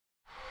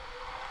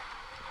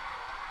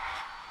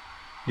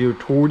Yo,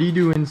 Torty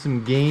doing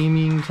some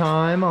gaming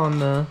time on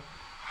the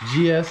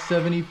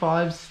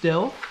GS75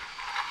 Stealth.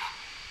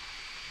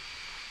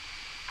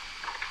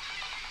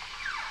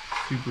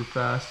 Super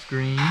fast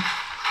screen.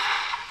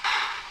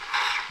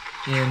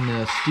 In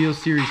the Steel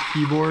Series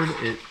keyboard,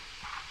 it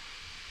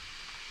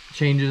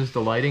changes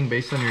the lighting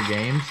based on your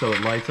game, so it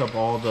lights up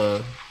all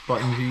the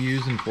buttons you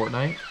use in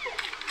Fortnite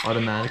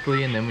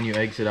automatically, and then when you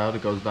exit out,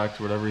 it goes back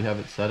to whatever you have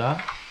it set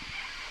at.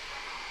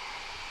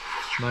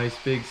 Nice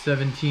big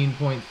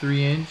 17.3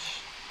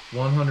 inch,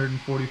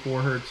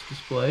 144 hertz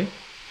display.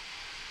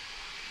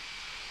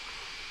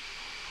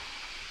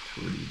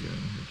 What are you doing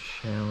here?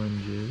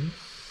 Challenges.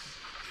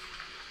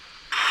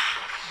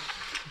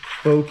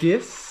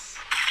 Focus.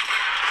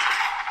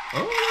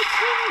 Oh,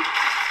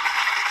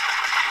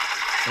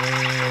 that's right.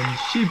 And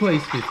she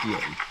plays 58.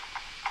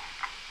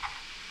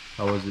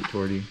 How was it,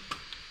 Torty?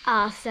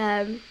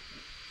 Awesome.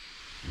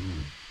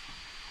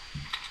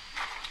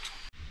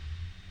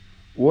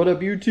 What up,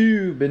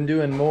 YouTube? Been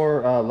doing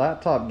more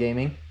laptop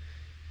gaming.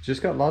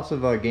 Just got lots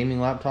of gaming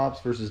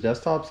laptops versus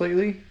desktops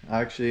lately.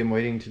 Actually, I'm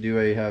waiting to do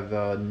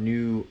a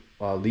new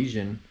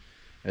Legion.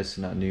 It's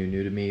not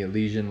new to me. A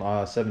Legion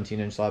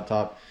 17-inch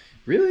laptop.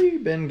 Really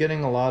been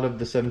getting a lot of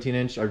the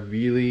 17-inch. I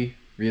really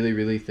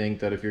think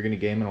that if you're going to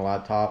game in a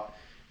laptop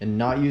and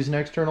not use an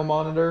external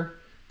monitor,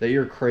 that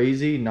you're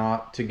crazy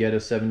not to get a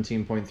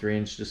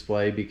 17.3-inch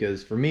display,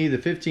 because for me, the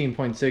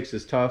 15.6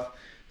 is tough.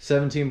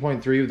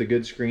 17.3 with a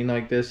good screen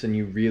like this, and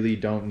you really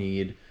don't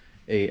need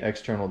a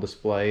external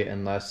display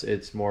unless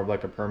it's more of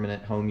like a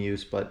permanent home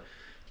use. But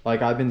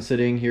like, I've been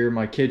sitting here in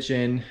my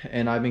kitchen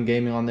and I've been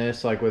gaming on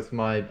this, like with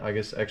my, I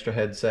guess, extra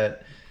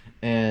headset,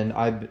 and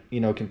I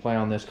can play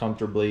on this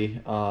comfortably,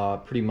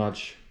 pretty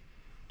much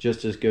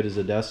just as good as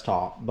a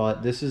desktop.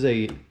 But this is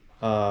a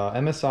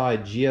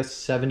MSI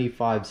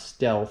GS75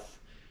 Stealth,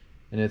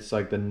 and it's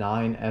like the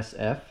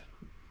 9SF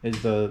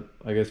is the,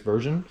 I guess,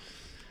 version.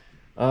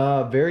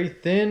 Very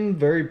thin,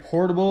 very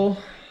portable.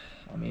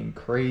 I mean,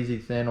 crazy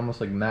thin,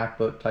 almost like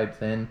MacBook type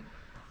thin.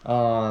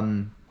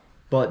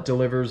 But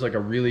delivers like a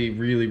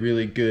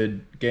really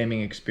good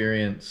gaming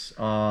experience.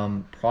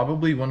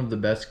 Probably one of the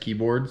best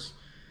keyboards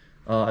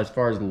as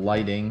far as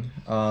lighting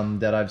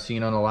that I've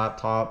seen on a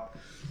laptop,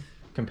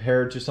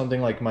 compared to something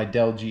like my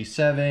Dell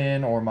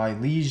G7 or my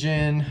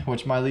Legion,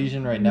 which my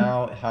Legion right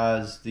now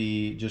has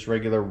the just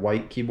regular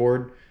white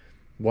keyboard,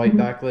 white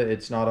backlit.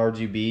 It's not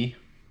RGB,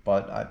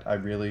 but I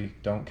really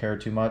don't care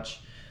too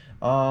much.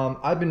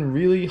 I've been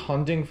really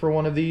hunting for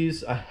one of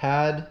these. I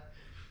had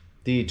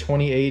the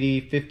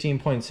 2080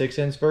 15.6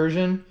 inch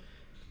version,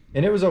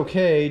 and it was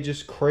okay,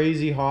 just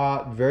crazy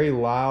hot, very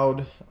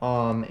loud,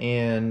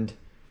 and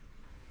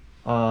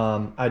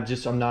I'm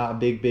not a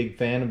big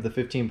fan of the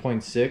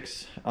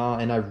 15.6,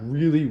 and I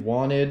really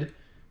wanted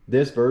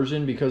this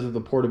version because of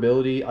the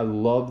portability. I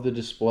love the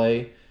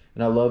display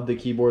and I love the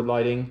keyboard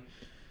lighting,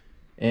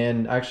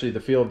 and actually the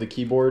feel of the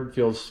keyboard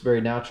feels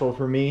very natural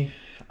for me.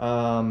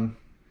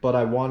 But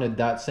I wanted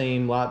that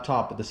same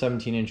laptop with the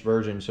 17-inch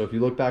version. So if you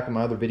look back at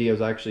my other videos,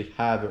 I actually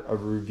have a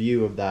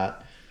review of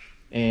that,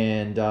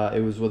 and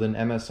it was with an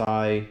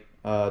MSI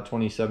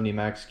 2070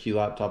 Max Q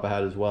laptop I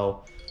had as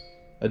well,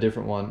 a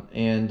different one.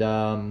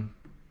 And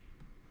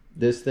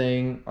this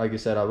thing, like I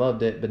said, I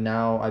loved it, but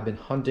now I've been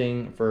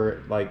hunting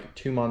for like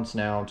 2 months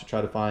now to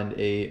try to find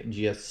a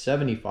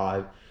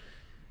GS75.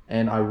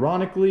 And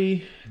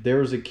ironically, there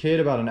was a kid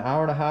about an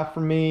hour and a half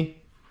from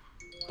me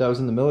that was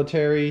in the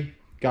military,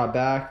 got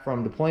back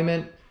from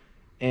deployment,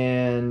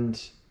 and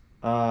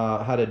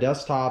had a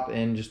desktop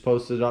and just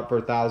posted it up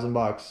for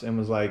 $1,000 and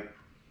was like,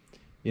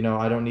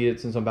 I don't need it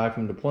since I'm back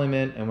from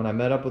deployment. And when I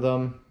met up with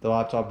him, the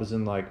laptop was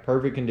in like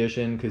perfect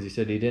condition, because he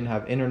said he didn't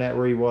have internet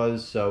where he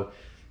was, so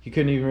he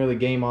couldn't even really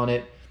game on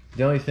it.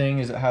 The only thing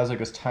is it has like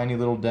this tiny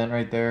little dent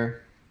right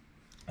there.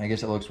 I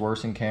guess it looks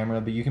worse in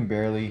camera, but you can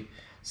barely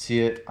see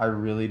it. I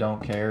really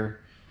don't care.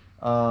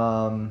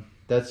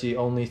 That's the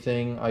only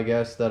thing, I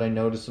guess, that I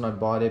noticed when I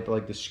bought it. But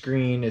like, the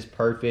screen is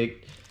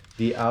perfect.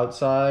 The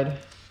outside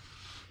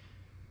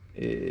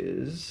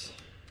is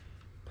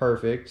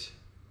perfect.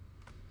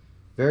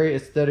 Very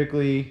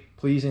aesthetically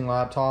pleasing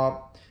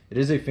laptop. It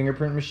is a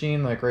fingerprint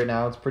machine. Like right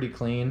now it's pretty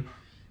clean,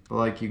 but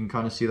like you can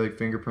kind of see like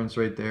fingerprints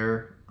right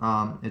there.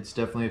 It's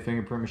definitely a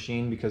fingerprint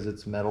machine because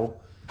it's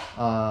metal.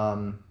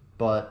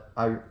 But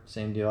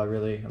same deal.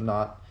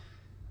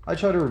 I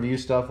try to review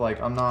stuff,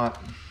 like I'm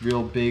not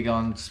real big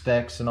on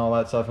specs and all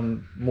that stuff.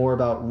 I'm more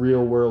about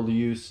real world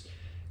use.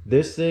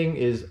 This thing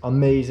is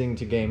amazing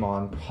to game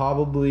on.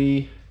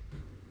 Probably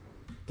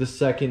the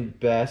second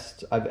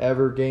best I've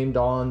ever gamed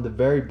on. The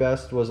very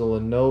best was a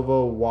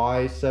Lenovo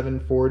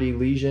Y740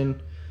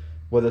 Legion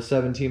with a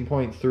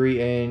 17.3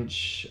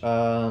 inch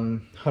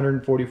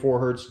 144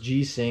 hertz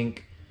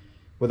G-Sync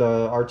with a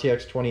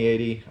RTX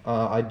 2080.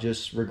 I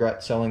just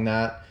regret selling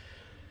that.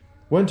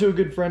 Went to a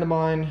good friend of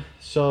mine,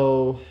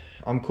 so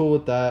I'm cool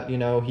with that.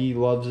 He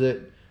loves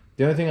it.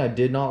 The only thing I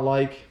did not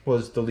like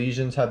was the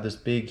Legions have this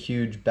big,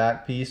 huge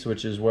back piece,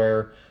 which is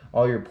where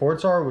all your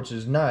ports are, which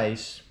is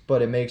nice,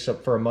 but it makes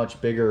up for a much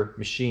bigger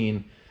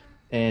machine.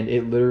 and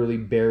it literally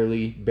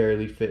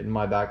barely fit in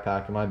my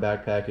backpack, and my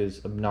backpack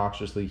is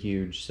obnoxiously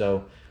huge.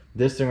 So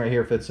this thing right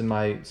here fits in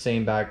my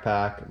same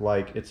backpack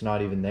like it's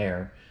not even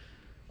there.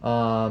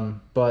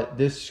 But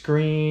this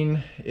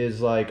screen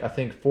is like, I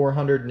think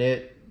 400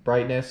 nit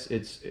brightness.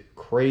 It's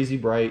crazy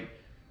bright,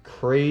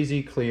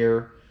 crazy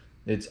clear.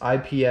 It's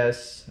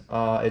IPS.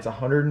 It's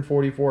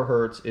 144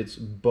 hertz. It's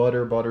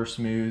butter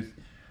smooth.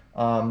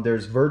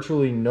 There's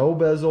virtually no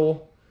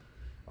bezel.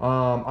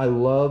 I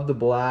love the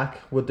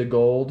black with the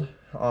gold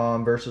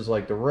versus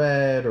like the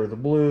red or the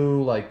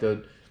blue, like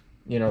the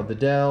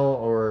Dell,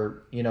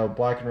 or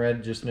black and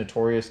red, just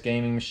notorious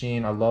gaming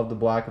machine. I love the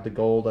black with the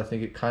gold. I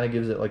think it kind of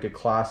gives it like a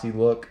classy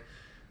look.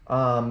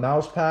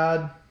 Mouse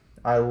pad,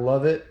 I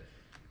love it.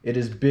 It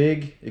is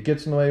big. It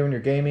gets in the way when you're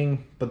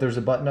gaming, but there's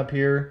a button up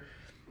here.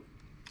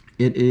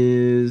 It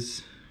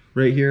is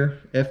right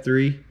here,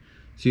 F3.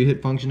 So you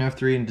hit function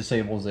F3 and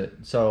disables it.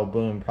 So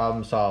boom,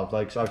 problem solved.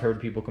 Like, so I've heard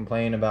people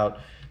complain about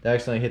they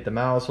accidentally hit the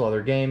mouse while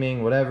they're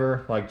gaming,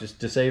 whatever. Like, just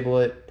disable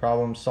it,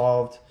 problem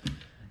solved.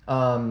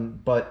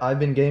 But I've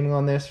been gaming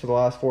on this for the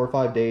last 4 or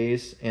 5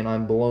 days, and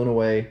I'm blown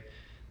away.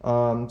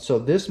 So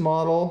this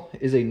model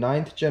is a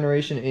 9th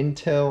generation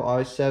Intel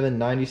i7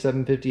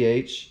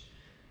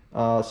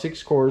 9750H,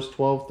 6 cores,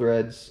 12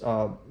 threads,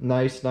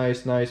 nice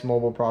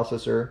mobile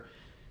processor,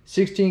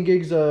 16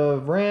 gigs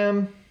of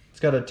RAM. It's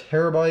got a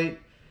terabyte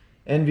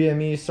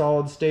NVMe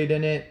solid state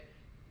in it,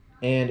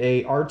 and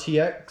a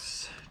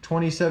RTX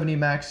 2070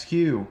 Max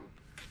Q.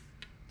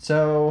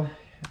 So,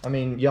 I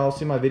mean, y'all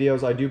see my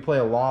videos. I do play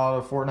a lot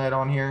of Fortnite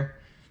on here,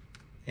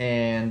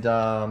 and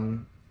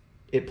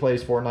it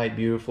plays Fortnite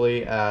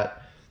beautifully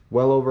at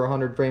well over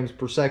 100 frames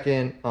per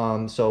second.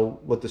 So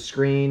with the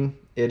screen,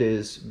 it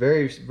is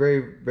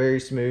very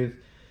smooth.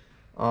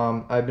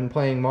 I've been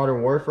playing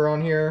Modern Warfare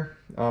on here.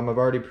 I've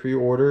already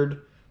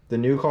pre-ordered the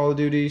new Call of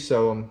Duty,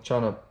 so I'm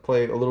trying to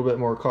play a little bit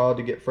more COD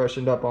to get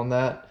freshened up on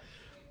that,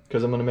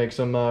 because I'm going to make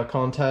some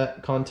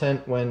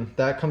content when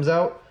that comes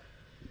out.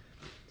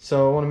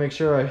 So I want to make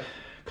sure I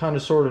kind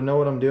of sort of know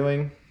what I'm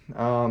doing.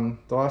 The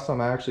last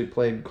time I actually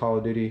played Call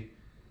of Duty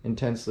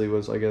intensely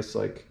was, I guess,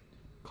 like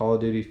Call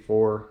of Duty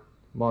 4,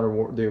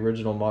 the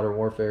original Modern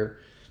Warfare.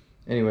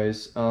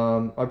 Anyways,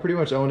 I pretty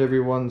much owned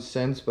every one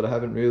since, but I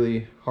haven't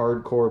really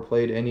hardcore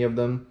played any of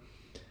them.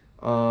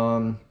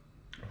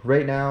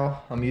 Right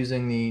now, I'm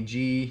using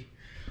the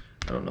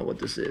I don't know what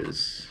this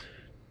is,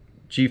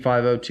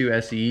 G502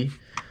 SE.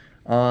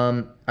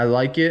 I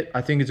like it.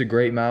 I think it's a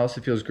great mouse.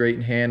 It feels great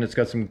in hand. It's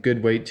got some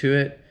good weight to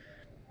it.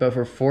 But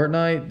for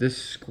Fortnite, this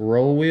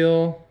scroll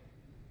wheel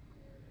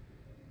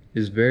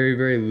is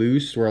very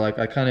loose, where like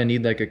I kind of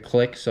need like a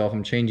click. So if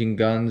I'm changing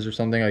guns or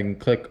something, I can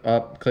click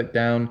up, click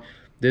down.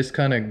 This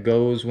kind of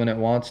goes when it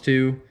wants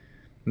to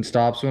and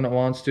stops when it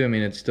wants to. I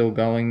mean, it's still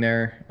going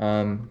there.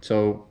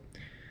 So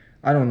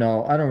I don't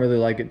know. I don't really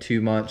like it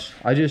too much.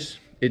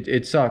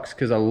 It sucks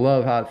because I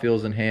love how it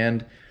feels in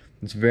hand.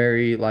 It's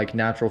very like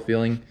natural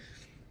feeling.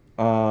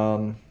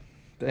 But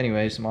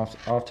anyways, I'm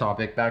off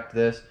topic. Back to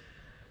this.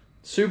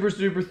 Super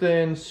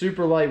thin,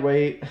 super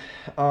lightweight.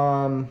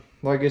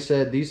 Like I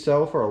said, these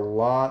sell for a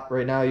lot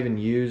right now, even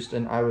used,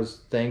 and I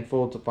was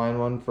thankful to find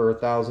one for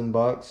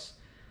 $1,000.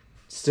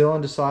 Still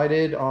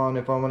undecided on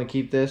if I want to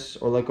keep this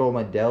or let go of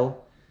my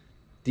Dell.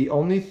 The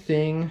only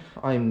thing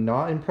I'm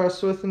not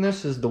impressed with in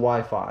this is the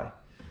Wi-Fi.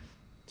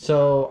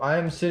 So I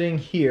am sitting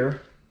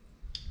here.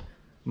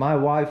 My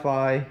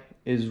Wi-Fi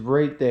is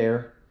right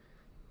there.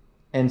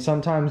 And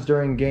sometimes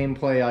during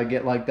gameplay, I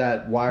get like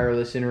that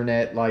wireless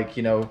internet, like,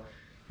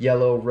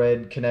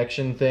 yellow-red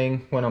connection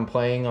thing when I'm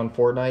playing on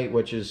Fortnite,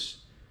 which is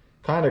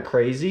kind of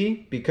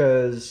crazy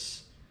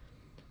because,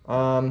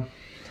 let's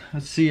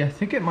see, I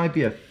think it might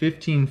be a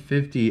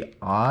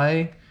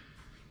 1550i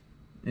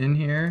in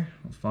here.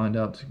 We'll find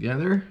out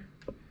together.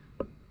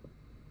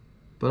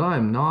 But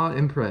I'm not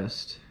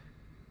impressed.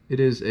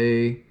 It is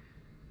a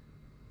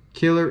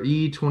Killer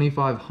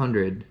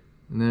E2500.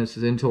 And then it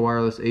says Intel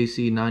Wireless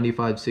AC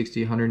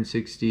 9560,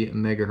 160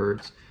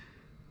 megahertz.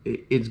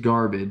 It's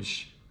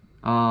garbage.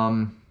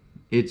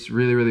 It's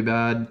really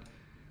bad.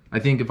 I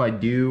think if I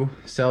do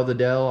sell the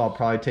Dell, I'll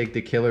probably take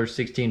the Killer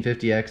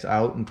 1650X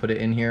out and put it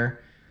in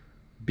here,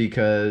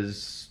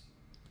 because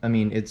I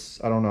mean,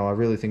 I don't know, I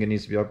really think it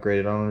needs to be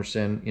upgraded. I don't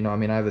understand, I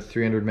mean, I have a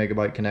 300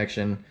 megabyte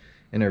connection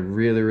and a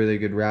really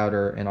good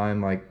router, and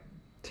I'm like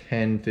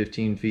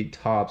 10-15 feet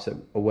tops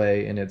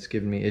away, and it's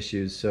giving me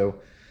issues. So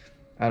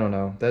I don't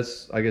know.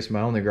 That's, I guess, my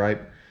only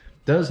gripe.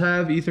 Does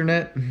have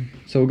Ethernet,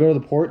 so we'll go to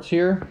the ports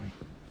here.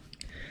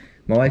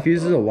 My wife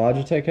uses a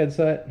Logitech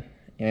headset,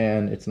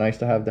 and it's nice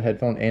to have the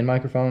headphone and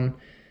microphone,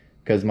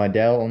 because my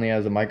Dell only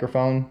has a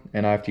microphone,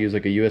 and I have to use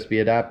like a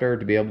USB adapter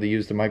to be able to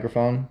use the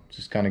microphone. It's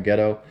just kind of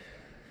ghetto.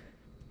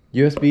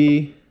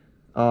 USB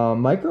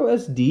micro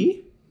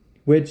SD,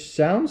 which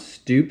sounds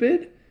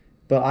stupid,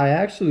 but I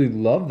actually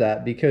love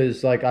that,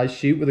 because like I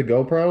shoot with a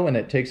GoPro and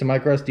it takes a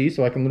micro SD,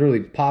 so I can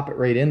literally pop it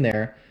right in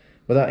there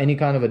without any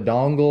kind of a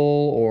dongle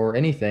or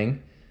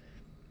anything.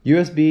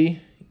 USB,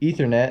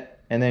 Ethernet,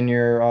 and then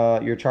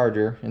your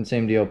charger, and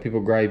same deal.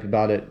 People gripe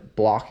about it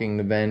blocking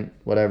the vent,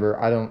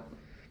 whatever. I don't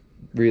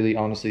really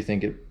honestly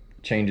think it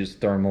changes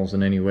thermals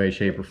in any way,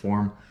 shape, or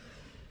form.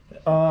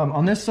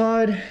 On this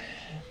side,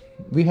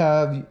 we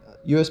have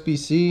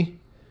USB-C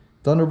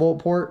Thunderbolt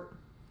port.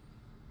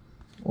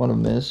 One of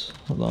them is,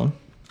 hold on.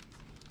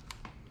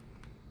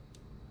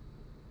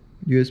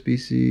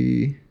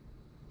 USB-C.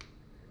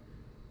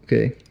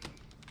 Okay.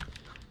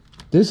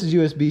 This is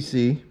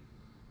USB-C,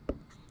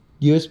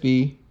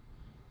 USB,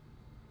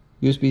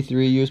 USB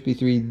 3, USB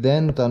 3,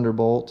 then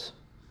Thunderbolt,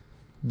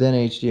 then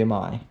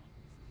HDMI.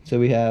 So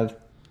we have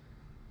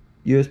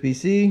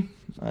USB-C.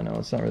 I know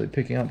it's not really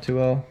picking up too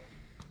well.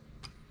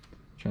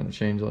 Trying to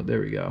change that.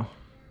 There we go.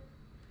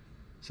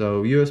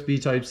 So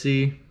USB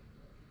Type-C,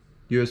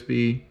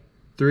 USB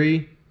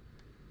 3,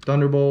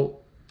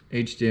 Thunderbolt,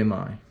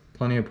 HDMI.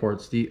 Plenty of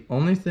ports. The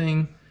only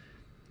thing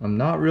I'm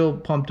not real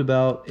pumped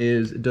about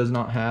is it does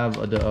not have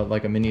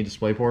like a mini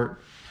display port.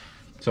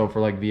 So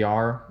for like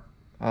VR,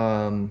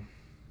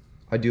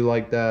 I do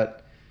like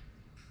that.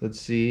 Let's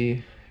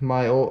see.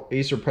 My old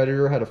Acer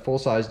Predator had a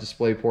full-size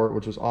display port,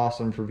 which was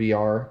awesome for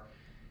VR.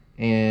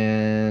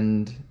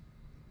 And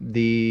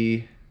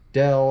the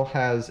Dell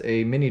has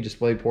a mini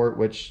display port,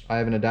 which I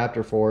have an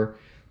adapter for.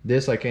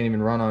 This I can't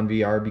even run on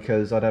VR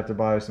because I'd have to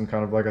buy some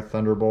kind of like a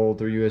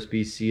Thunderbolt or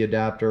USB-C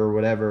adapter or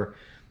whatever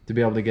to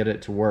be able to get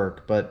it to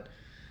work. But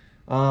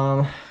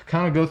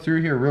kind of go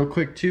through here real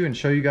quick too and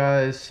show you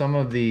guys some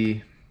of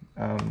the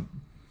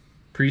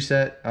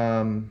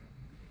preset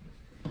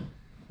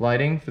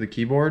lighting for the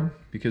keyboard,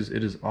 because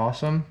it is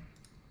awesome.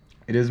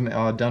 It is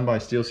done by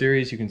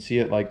SteelSeries. You can see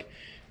it, like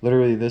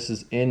literally this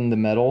is in the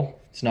metal.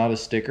 It's not a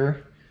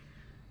sticker.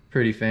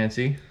 Pretty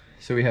fancy.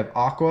 So we have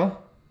aqua,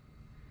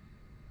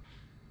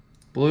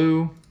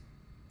 blue,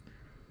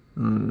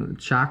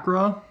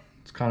 chakra.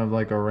 It's kind of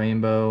like a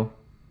rainbow.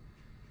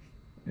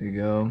 There you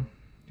go.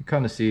 You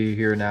kind of see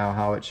here now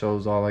how it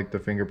shows all like the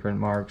fingerprint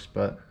marks,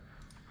 but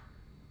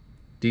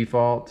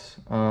default,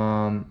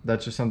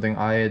 that's just something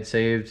I had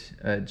saved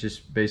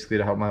just basically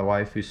to help my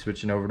wife who's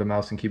switching over to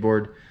mouse and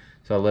keyboard.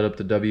 So I lit up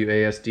the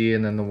WASD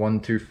and then the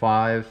 1 through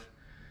 5.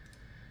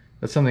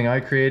 That's something I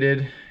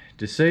created.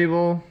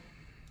 Disable,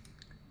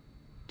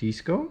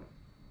 Disco,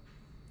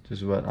 which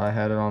is what I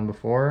had it on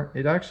before.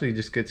 It actually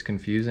just gets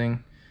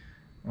confusing.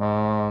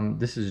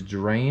 This is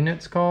drain,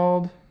 it's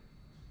called.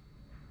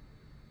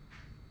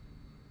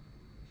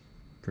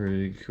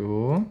 Pretty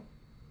cool.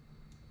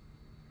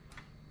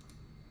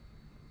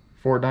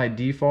 Fortnite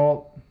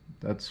default,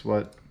 that's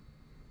what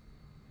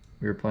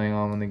we were playing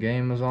on when the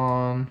game was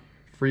on.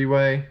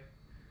 Freeway,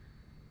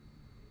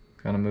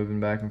 kind of moving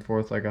back and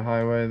forth like a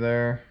highway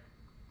there.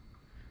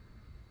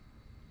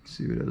 Let's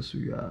see what else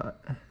we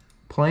got.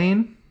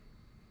 Plain,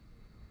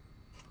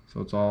 so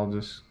it's all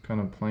just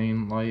kind of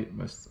plain light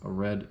with a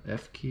red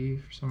F key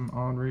for some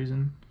odd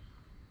reason.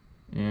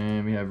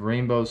 And we have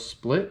rainbow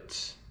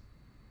split.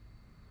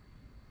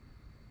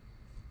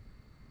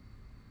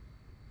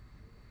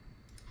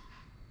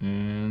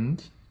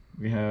 And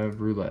we have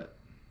roulette.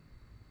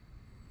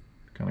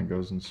 Kind of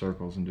goes in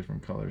circles in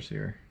different colors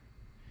here.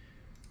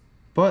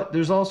 But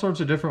there's all sorts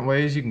of different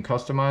ways you can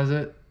customize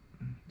it.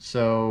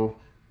 So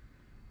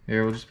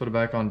here, we'll just put it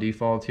back on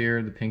default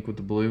here, the pink with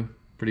the blue.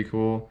 Pretty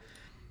cool.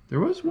 There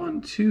was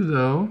one too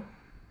though.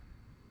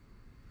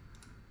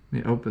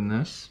 Let me open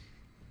this.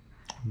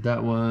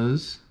 That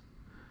was,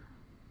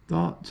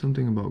 thought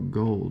something about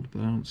gold,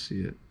 but I don't see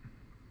it.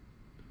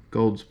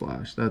 Gold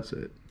splash, that's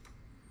it.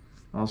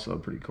 Also a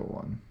pretty cool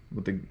one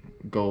with the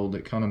gold.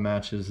 It kind of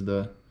matches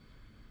the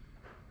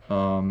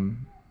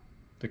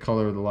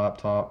color of the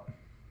laptop.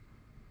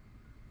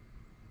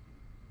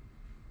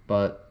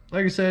 But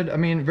like I said, I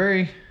mean,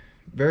 very,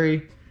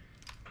 very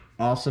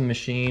awesome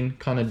machine.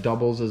 Kind of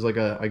doubles as like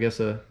a, I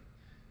guess I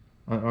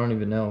don't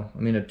even know. I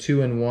mean, a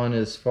 2-in-1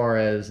 as far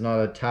as not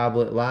a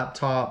tablet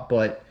laptop,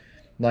 but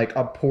like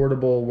a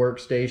portable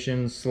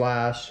workstation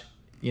slash,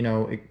 you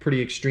know, a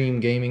pretty extreme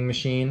gaming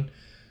machine.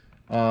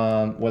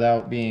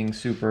 Without being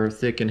super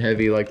thick and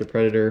heavy like the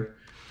Predator.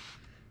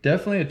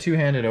 Definitely a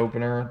two-handed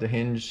opener. The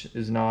hinge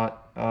is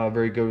not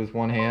very good with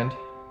one hand.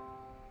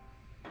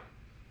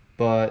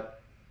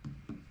 But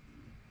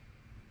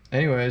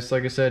anyways,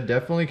 like I said,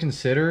 definitely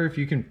consider if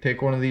you can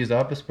pick one of these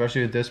up,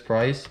 especially at this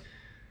price.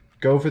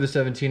 Go for the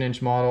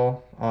 17-inch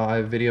model. I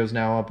have videos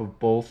now up of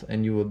both,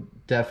 and you will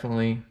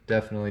definitely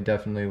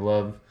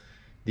love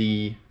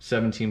the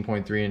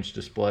 17.3-inch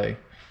display.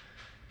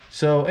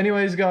 So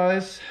anyways,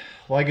 guys,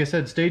 like I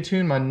said, stay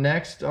tuned. My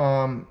next,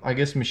 I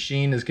guess,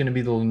 machine is going to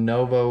be the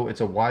Lenovo.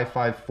 It's a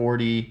Wi-Fi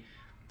 40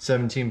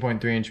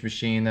 17.3-inch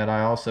machine that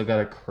I also got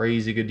a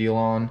crazy good deal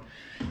on.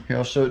 Here,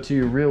 I'll show it to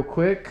you real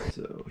quick.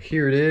 So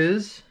here it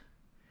is.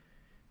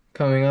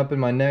 Coming up in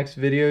my next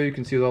video, you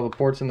can see all the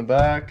ports in the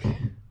back.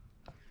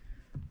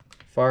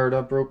 Fire it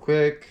up real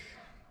quick.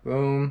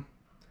 Boom.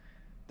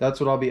 That's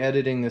what I'll be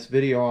editing this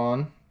video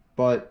on.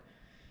 But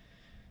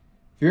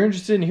if you're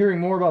interested in hearing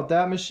more about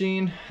that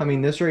machine, I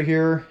mean, this right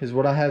here is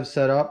what I have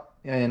set up,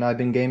 and I've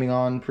been gaming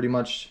on pretty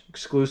much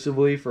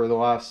exclusively for the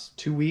last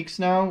 2 weeks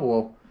now.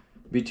 Well,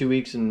 Be 2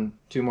 weeks and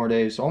 2 more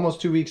days. So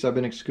almost 2 weeks I've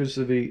been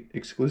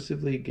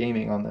exclusively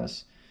gaming on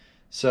this.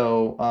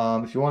 So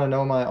if you want to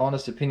know my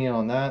honest opinion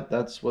on that,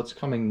 that's what's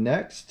coming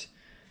next.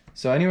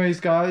 So anyways,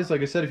 guys,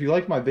 like I said, if you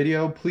liked my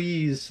video,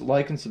 please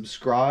like and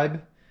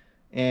subscribe,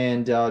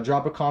 and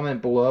drop a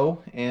comment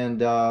below.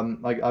 And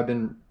like, I've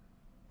been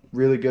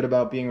really good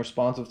about being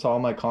responsive to all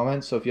my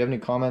comments. So if you have any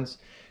comments,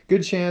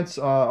 good chance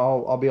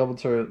I'll be able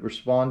to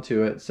respond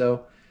to it.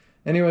 So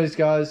anyways,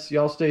 guys,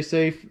 y'all stay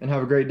safe and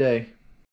have a great day.